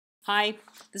Hi,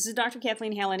 this is Dr.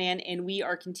 Kathleen Hallinan, and we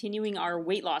are continuing our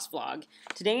weight loss vlog.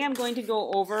 Today I'm going to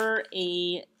go over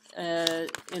an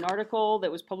article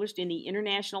that was published in the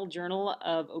International Journal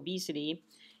of Obesity,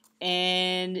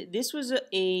 and this was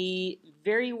a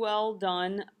very well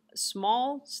done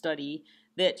small study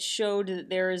that showed that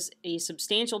there is a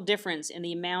substantial difference in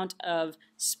the amount of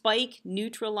spike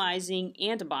neutralizing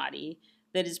antibody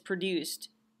that is produced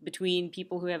between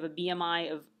people who have a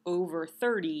BMI of over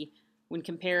 30 when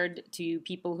compared to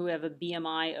people who have a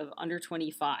BMI of under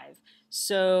 25.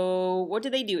 So what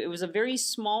did they do? It was a very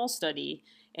small study,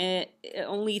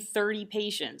 only 30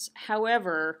 patients.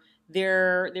 However,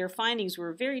 their findings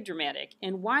were very dramatic.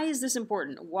 And why is this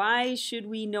important? Why should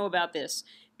we know about this?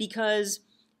 Because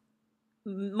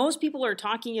most people are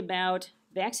talking about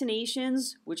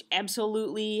vaccinations, which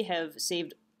absolutely have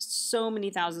saved so many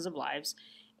thousands of lives,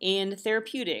 and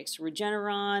therapeutics,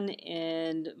 Regeneron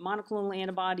and monoclonal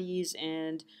antibodies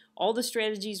and all the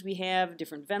strategies we have,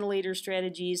 different ventilator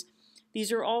strategies.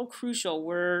 These are all crucial.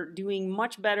 We're doing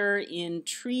much better in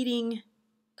treating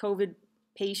COVID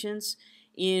patients,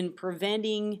 in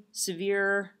preventing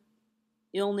severe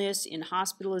illness, in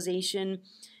hospitalization.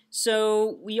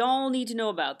 So we all need to know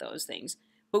about those things.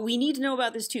 But we need to know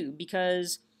about this too,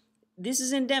 because this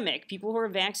is endemic. People who are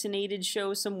vaccinated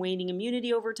show some waning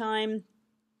immunity over time.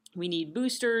 We need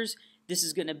boosters. This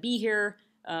is going to be here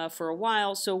for a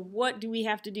while. So what do we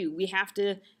have to do? We have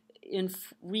to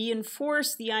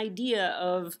reinforce the idea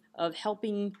of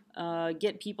helping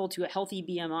get people to a healthy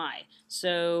BMI.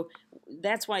 So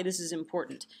that's why this is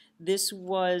important. This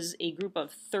was a group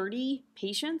of 30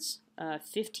 patients,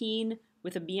 15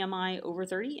 with a BMI over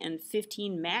 30 and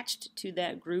 15 matched to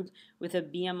that group with a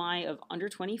BMI of under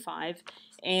 25.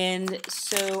 And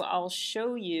so I'll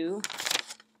show you,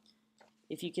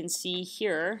 if you can see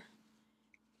here,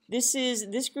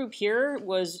 this group here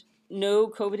was no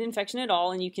COVID infection at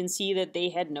all, and you can see that they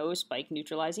had no spike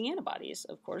neutralizing antibodies,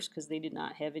 of course, because they did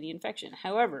not have any infection.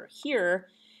 However, here,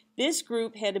 this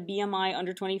group had a BMI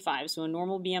under 25, so a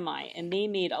normal BMI, and they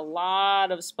made a lot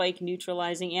of spike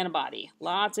neutralizing antibody,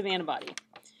 lots of antibody.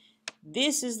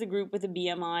 This is the group with a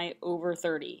BMI over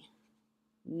 30,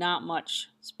 not much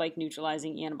spike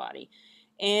neutralizing antibody.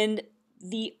 And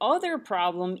the other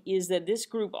problem is that this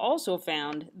group also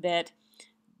found that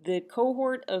the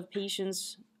cohort of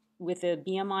patients with a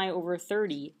BMI over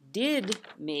 30 did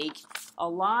make a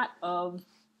lot of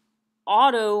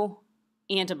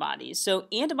auto-antibodies. So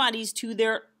antibodies to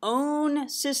their own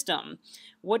system.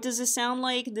 What does this sound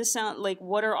like? This sound like,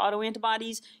 what are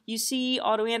auto-antibodies? You see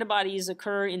auto-antibodies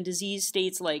occur in disease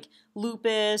states like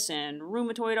lupus and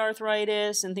rheumatoid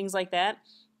arthritis and things like that.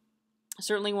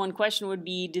 Certainly one question would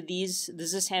be, does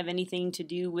this have anything to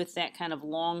do with that kind of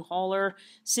long hauler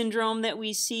syndrome that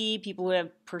we see? People who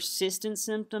have persistent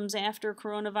symptoms after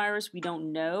coronavirus, we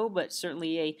don't know, but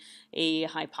certainly a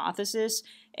hypothesis.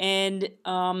 And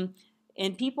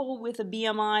people with a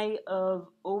BMI of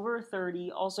over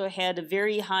 30 also had a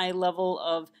very high level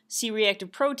of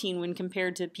C-reactive protein when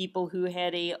compared to people who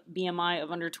had a BMI of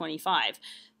under 25.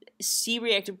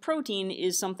 C-reactive protein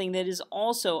is something that is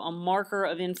also a marker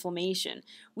of inflammation.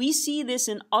 We see this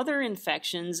in other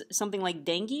infections. Something like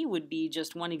dengue would be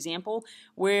just one example,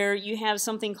 where you have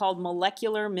something called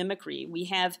molecular mimicry. We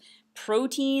have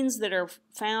proteins that are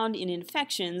found in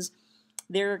infections.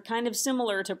 They're kind of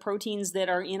similar to proteins that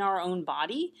are in our own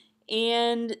body,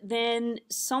 and then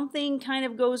something kind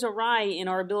of goes awry in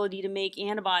our ability to make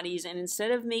antibodies, and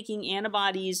instead of making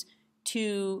antibodies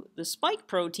to the spike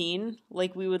protein,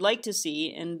 like we would like to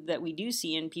see, and that we do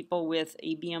see in people with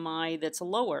a BMI that's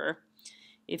lower,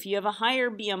 if you have a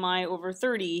higher BMI over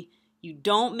 30, you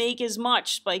don't make as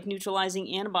much spike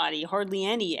neutralizing antibody, hardly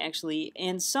any actually,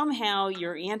 and somehow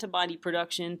your antibody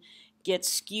production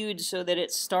gets skewed so that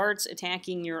it starts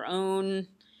attacking your own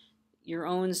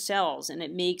cells, and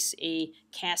it makes a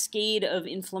cascade of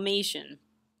inflammation.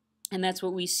 And that's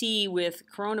what we see with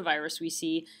coronavirus. We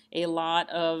see a lot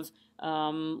of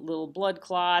little blood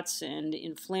clots and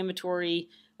inflammatory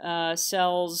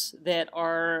cells that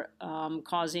are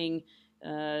causing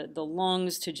the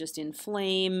lungs to just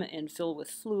inflame and fill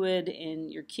with fluid,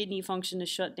 and your kidney function to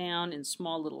shut down, and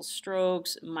small little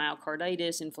strokes,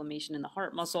 myocarditis, inflammation in the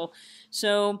heart muscle.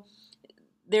 So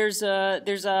there's a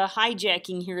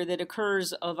hijacking here that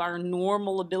occurs of our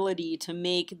normal ability to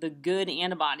make the good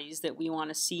antibodies that we want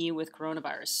to see with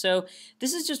coronavirus. So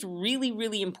this is just really,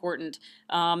 really important.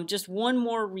 Just one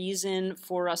more reason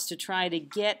for us to try to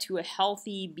get to a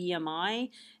healthy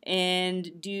BMI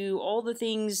and do all the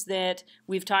things that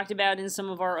we've talked about in some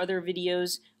of our other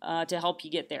videos to help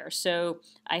you get there. So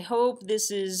I hope this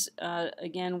is,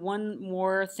 again, one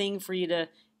more thing for you to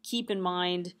keep in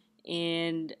mind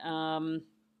and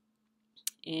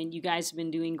you guys have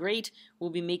been doing great. We'll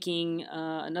be making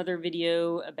another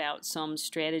video about some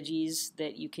strategies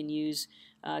that you can use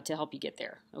to help you get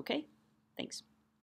there. Okay? Thanks.